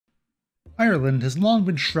Ireland has long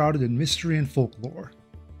been shrouded in mystery and folklore.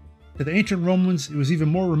 To the ancient Romans, it was even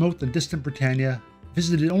more remote than distant Britannia,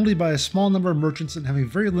 visited only by a small number of merchants and having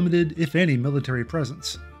very limited, if any, military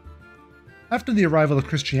presence. After the arrival of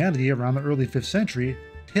Christianity around the early 5th century,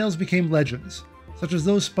 tales became legends, such as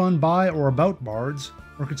those spun by or about bards,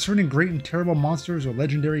 or concerning great and terrible monsters or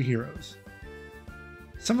legendary heroes.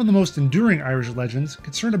 Some of the most enduring Irish legends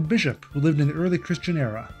concern a bishop who lived in the early Christian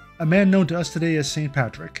era, a man known to us today as St.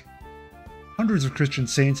 Patrick. Hundreds of Christian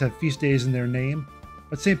saints have feast days in their name,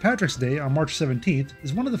 but St. Patrick's Day on March 17th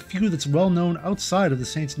is one of the few that's well known outside of the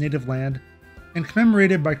saint's native land and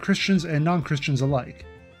commemorated by Christians and non-Christians alike.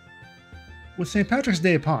 With St. Patrick's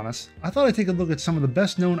Day upon us, I thought I'd take a look at some of the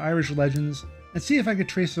best known Irish legends and see if I could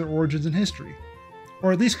trace their origins in history,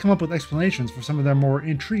 or at least come up with explanations for some of their more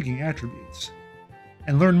intriguing attributes,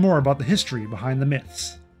 and learn more about the history behind the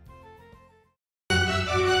myths.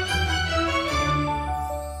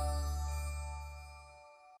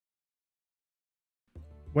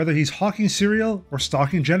 Whether he's hawking cereal or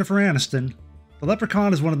stalking Jennifer Aniston, the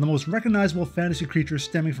Leprechaun is one of the most recognizable fantasy creatures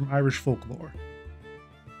stemming from Irish folklore.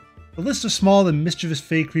 The list of small and mischievous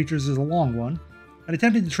fey creatures is a long one, and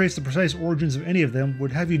attempting to trace the precise origins of any of them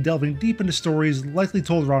would have you delving deep into stories likely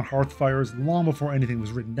told around hearth fires long before anything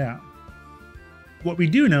was written down. What we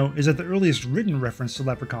do know is that the earliest written reference to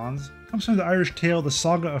leprechauns comes from the Irish tale The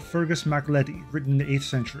Saga of Fergus MacLetty, written in the 8th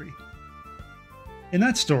century. In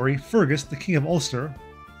that story, Fergus, the King of Ulster,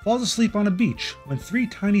 falls asleep on a beach when 3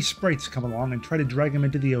 tiny sprites come along and try to drag him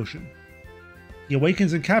into the ocean. He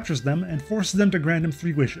awakens and captures them and forces them to grant him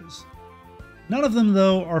 3 wishes. None of them,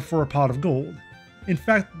 though, are for a pot of gold. In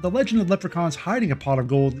fact, the legend of leprechauns hiding a pot of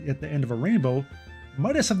gold at the end of a rainbow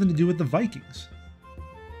might have something to do with the Vikings.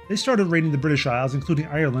 They started raiding the British Isles, including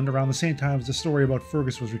Ireland, around the same time as the story about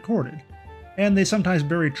Fergus was recorded, and they sometimes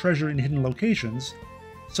buried treasure in hidden locations,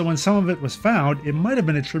 so when some of it was found, it might have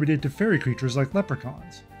been attributed to fairy creatures like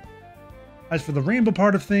leprechauns. As for the rainbow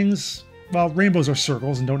part of things, well, rainbows are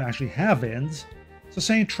circles and don't actually have ends, so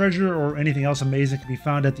saying treasure or anything else amazing can be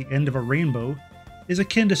found at the end of a rainbow is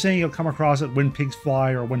akin to saying you'll come across it when pigs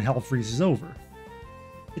fly or when hell freezes over.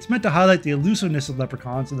 It's meant to highlight the elusiveness of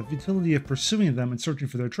leprechauns and the futility of pursuing them and searching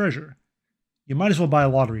for their treasure. You might as well buy a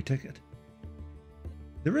lottery ticket.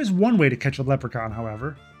 There is one way to catch a leprechaun,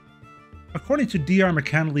 however. According to D.R.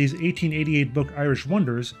 McCandless's 1888 book Irish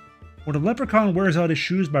Wonders, when a leprechaun wears out his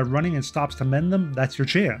shoes by running and stops to mend them, that's your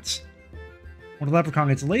chance. When a leprechaun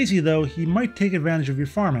gets lazy, though, he might take advantage of your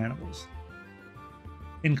farm animals.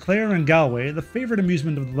 In Clare and Galway, the favorite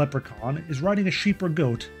amusement of the leprechaun is riding a sheep or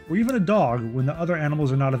goat, or even a dog when the other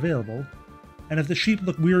animals are not available, and if the sheep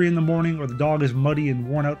look weary in the morning or the dog is muddy and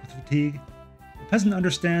worn out with fatigue, the peasant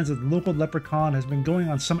understands that the local leprechaun has been going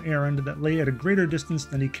on some errand that lay at a greater distance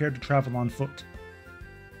than he cared to travel on foot.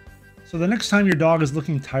 So the next time your dog is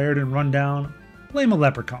looking tired and run down, blame a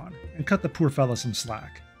leprechaun and cut the poor fella some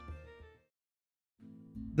slack.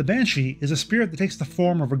 The Banshee is a spirit that takes the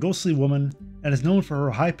form of a ghostly woman and is known for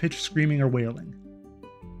her high-pitched screaming or wailing.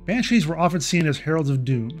 Banshees were often seen as heralds of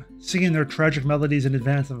doom, singing their tragic melodies in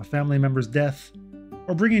advance of a family member's death,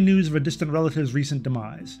 or bringing news of a distant relative's recent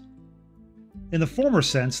demise. In the former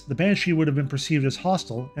sense, the Banshee would have been perceived as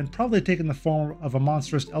hostile and probably taken the form of a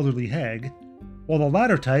monstrous elderly hag, while the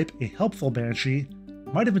latter type, a helpful Banshee,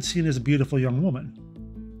 might have been seen as a beautiful young woman.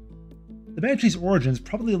 The Banshee's origins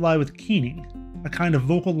probably lie with keening, a kind of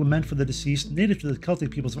vocal lament for the deceased native to the Celtic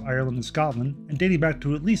peoples of Ireland and Scotland and dating back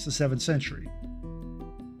to at least the 7th century.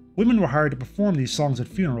 Women were hired to perform these songs at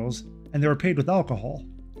funerals, and they were paid with alcohol.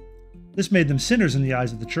 This made them sinners in the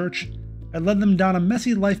eyes of the church, and led them down a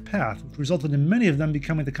messy life path, which resulted in many of them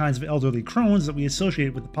becoming the kinds of elderly crones that we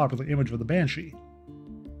associate with the popular image of the Banshee.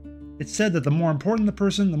 It's said that the more important the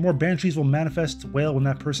person, the more Banshees will manifest to wail when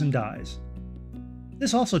that person dies.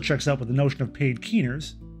 This also checks out with the notion of paid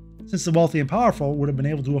keeners, since the wealthy and powerful would have been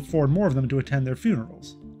able to afford more of them to attend their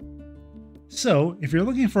funerals. So, if you're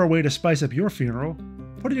looking for a way to spice up your funeral,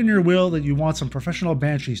 put it in your will that you want some professional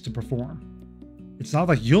Banshees to perform. It's not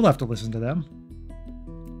like you'll have to listen to them.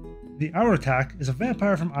 The Abhartach is a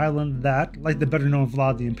vampire from Ireland that, like the better-known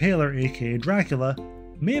Vlad the Impaler, aka Dracula,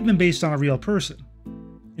 may have been based on a real person.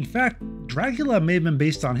 In fact, Dracula may have been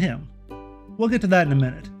based on him. We'll get to that in a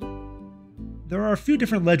minute. There are a few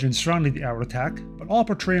different legends surrounding the Abhartach, but all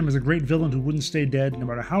portray him as a great villain who wouldn't stay dead no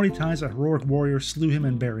matter how many times a heroic warrior slew him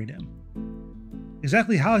and buried him.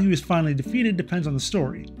 Exactly how he was finally defeated depends on the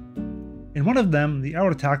story. In one of them, the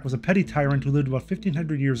Abhartach was a petty tyrant who lived about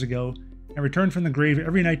 1500 years ago and returned from the grave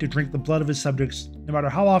every night to drink the blood of his subjects, no matter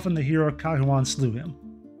how often the hero Cahuan slew him.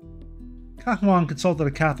 Cahuan consulted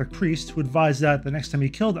a Catholic priest who advised that the next time he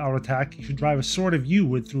killed Abhartach, he should drive a sword of yew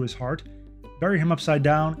wood through his heart bury him upside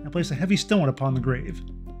down, and place a heavy stone upon the grave.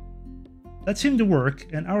 That seemed to work,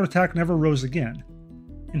 and Abhartach never rose again.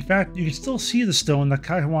 In fact, you can still see the stone that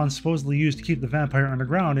Caerhillan supposedly used to keep the vampire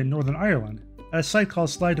underground in Northern Ireland, at a site called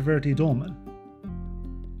Slide to Verity Dolmen.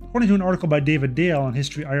 According to an article by David Dale on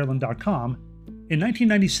HistoryIreland.com, in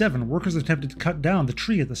 1997 workers attempted to cut down the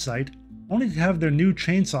tree at the site, only to have their new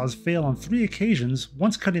chainsaws fail on 3 occasions,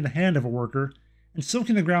 once cutting the hand of a worker and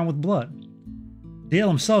soaking the ground with blood. Dale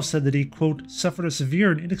himself said that he, quote, suffered a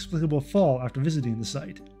severe and inexplicable fall after visiting the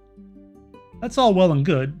site. That's all well and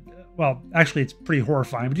good. Well, actually it's pretty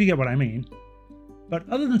horrifying, but you get what I mean. But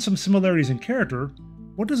other than some similarities in character,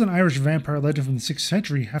 what does an Irish vampire legend from the 6th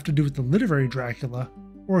century have to do with the literary Dracula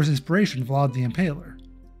or his inspiration, Vlad the Impaler?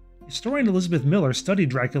 Historian Elizabeth Miller studied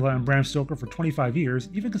Dracula and Bram Stoker for 25 years,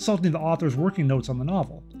 even consulting the author's working notes on the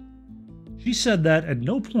novel. She said that at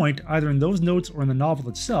no point, either in those notes or in the novel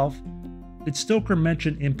itself, did Stoker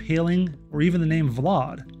mention impaling or even the name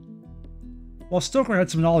Vlad. While Stoker had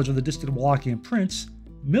some knowledge of the distant Wallachian prince,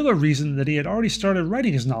 Miller reasoned that he had already started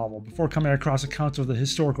writing his novel before coming across accounts of the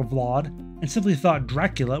historical Vlad, and simply thought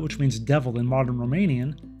Dracula, which means devil in modern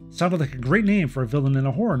Romanian, sounded like a great name for a villain in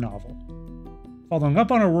a horror novel. Following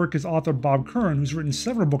up on her work is author Bob Curran, who's written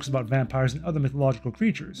several books about vampires and other mythological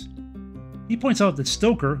creatures. He points out that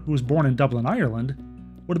Stoker, who was born in Dublin, Ireland,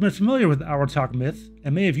 would have been familiar with the Abhartach myth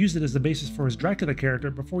and may have used it as the basis for his Dracula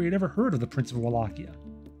character before he had ever heard of the Prince of Wallachia.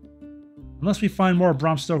 Unless we find more of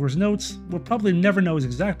Bram Stoker's notes, we'll probably never know his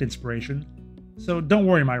exact inspiration, so don't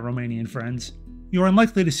worry, my Romanian friends. You are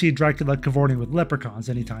unlikely to see Dracula cavorting with leprechauns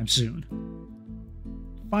anytime soon.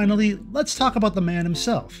 Finally, let's talk about the man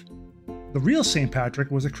himself. The real St. Patrick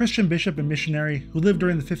was a Christian bishop and missionary who lived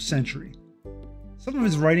during the 5th century. Some of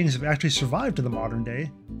his writings have actually survived to the modern day,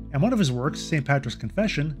 and one of his works, St. Patrick's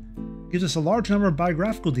Confession, gives us a large number of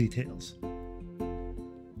biographical details.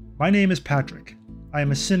 My name is Patrick. I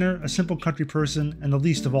am a sinner, a simple country person, and the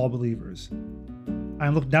least of all believers. I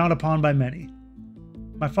am looked down upon by many.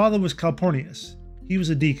 My father was Calpurnius. He was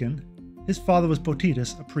a deacon. His father was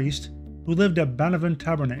Potitus, a priest, who lived at Banavon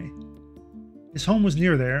Tabernae. His home was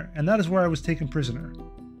near there, and that is where I was taken prisoner.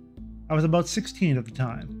 I was about 16 at the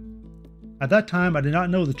time. At that time, I did not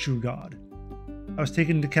know the true God. I was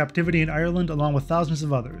taken into captivity in Ireland along with thousands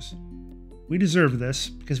of others. We deserved this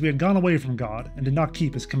because we had gone away from God and did not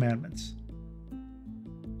keep his commandments.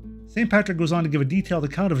 St. Patrick goes on to give a detailed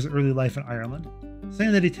account of his early life in Ireland,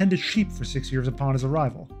 saying that he tended sheep for 6 years upon his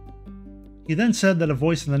arrival. He then said that a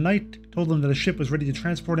voice in the night told him that a ship was ready to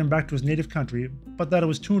transport him back to his native country, but that it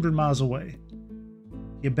was 200 miles away.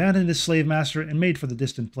 He abandoned his slave master and made for the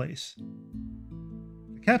distant place.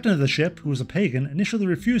 The captain of the ship, who was a pagan, initially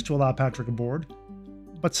refused to allow Patrick aboard,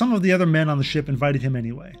 but some of the other men on the ship invited him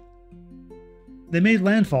anyway. They made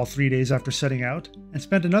landfall 3 days after setting out, and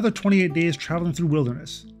spent another 28 days traveling through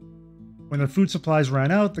wilderness. When their food supplies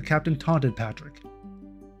ran out, the captain taunted Patrick.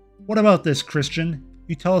 "What about this, Christian?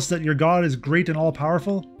 You tell us that your God is great and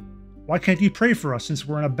all-powerful? Why can't you pray for us since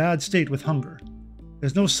we're in a bad state with hunger?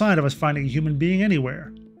 There's no sign of us finding a human being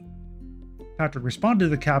anywhere." Patrick responded to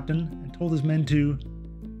the captain and told his men to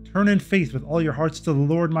turn in faith with all your hearts to the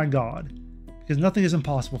Lord my God, because nothing is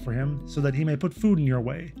impossible for him, so that he may put food in your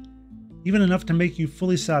way, even enough to make you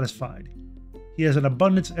fully satisfied. He has an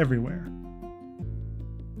abundance everywhere.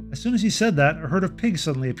 As soon as he said that, a herd of pigs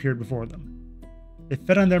suddenly appeared before them. They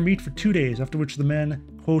fed on their meat for 2 days, after which the men,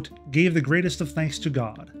 quote, gave the greatest of thanks to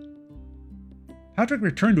God. Patrick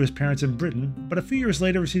returned to his parents in Britain, but a few years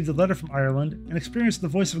later received a letter from Ireland and experienced the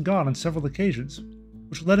voice of God on several occasions,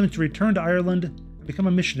 which led him to return to Ireland and become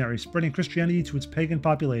a missionary, spreading Christianity to its pagan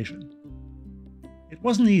population. It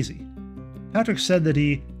wasn't easy. Patrick said that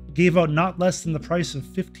he gave out not less than the price of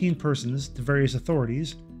 15 persons to various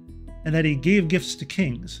authorities, and that he gave gifts to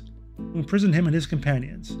kings, who imprisoned him and his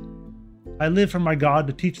companions. "I live for my God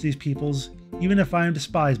to teach these peoples, even if I am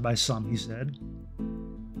despised by some," he said.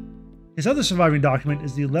 His other surviving document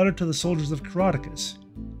is the letter to the soldiers of Caroticus,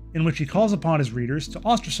 in which he calls upon his readers to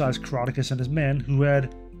ostracize Caroticus and his men who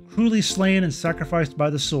had cruelly slain and sacrificed by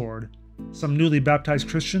the sword some newly baptized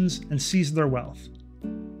Christians and seized their wealth.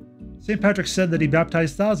 St. Patrick said that he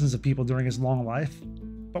baptized thousands of people during his long life,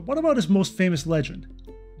 but what about his most famous legend,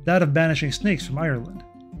 that of banishing snakes from Ireland?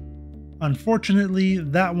 Unfortunately,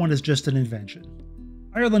 that one is just an invention.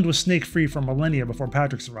 Ireland was snake-free for millennia before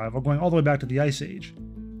Patrick's arrival, going all the way back to the Ice Age,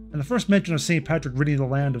 and the first mention of St. Patrick ridding the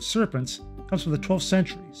land of serpents comes from the 12th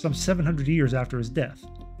century, some 700 years after his death.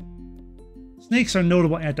 Snakes are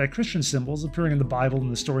notable anti-Christian symbols appearing in the Bible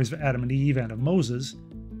and the stories of Adam and Eve and of Moses,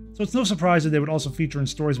 so it's no surprise that they would also feature in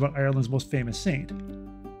stories about Ireland's most famous saint.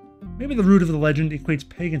 Maybe the root of the legend equates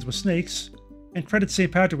pagans with snakes, and credits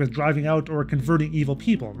St. Patrick with driving out or converting evil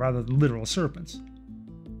people rather than literal serpents.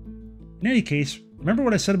 In any case, remember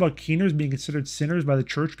what I said about keeners being considered sinners by the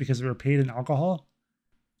church because they were paid in alcohol?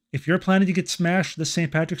 If you're planning to get smashed this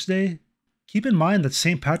St. Patrick's Day, keep in mind that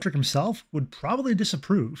St. Patrick himself would probably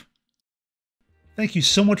disapprove. Thank you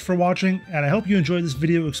so much for watching, and I hope you enjoyed this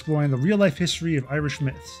video exploring the real-life history of Irish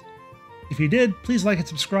myths. If you did, please like and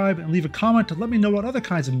subscribe and leave a comment to let me know what other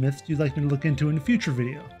kinds of myths you'd like me to look into in a future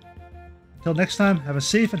video. Until next time, have a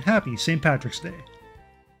safe and happy St. Patrick's Day.